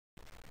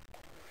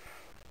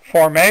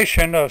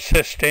Formation of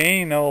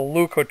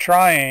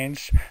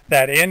cysteinoleucotrienes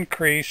that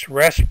increase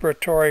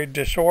respiratory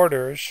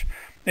disorders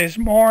is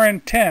more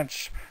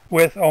intense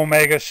with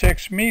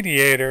omega-6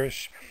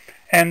 mediators,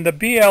 and the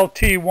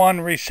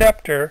BLT1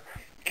 receptor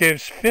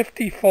gives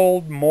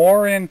 50-fold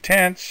more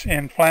intense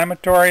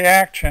inflammatory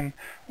action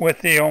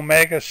with the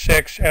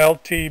omega-6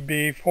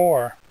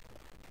 LTB4.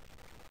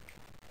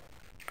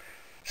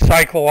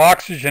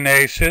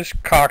 Cyclooxygenases,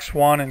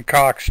 COX-1 and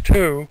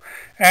COX-2,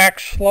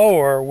 act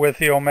slower with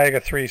the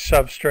omega-3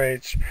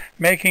 substrates,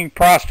 making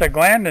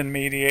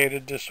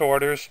prostaglandin-mediated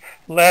disorders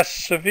less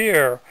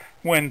severe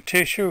when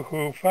tissue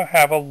HUFA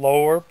have a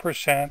lower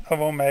percent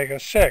of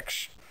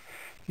omega-6.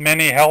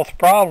 Many health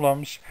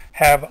problems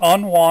have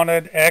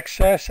unwanted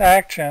excess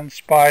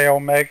actions by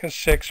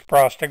omega-6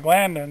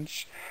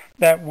 prostaglandins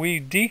that we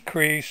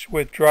decrease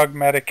with drug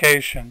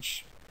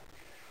medications.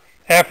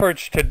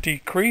 Efforts to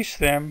decrease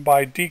them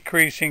by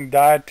decreasing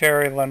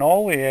dietary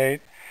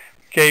linoleate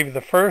gave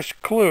the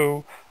first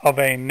clue of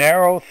a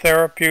narrow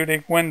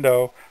therapeutic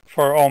window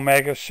for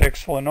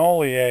omega-6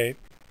 linoleate,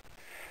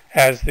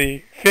 as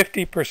the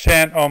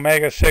 50%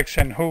 omega-6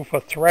 in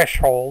HUFA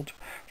threshold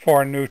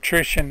for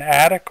nutrition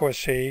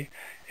adequacy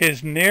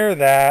is near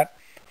that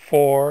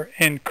for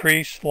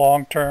increased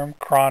long-term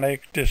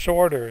chronic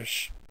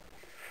disorders.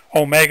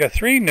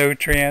 Omega-3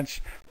 nutrients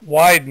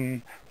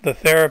widen the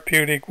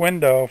therapeutic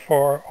window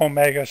for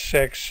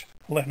omega-6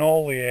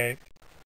 linoleate.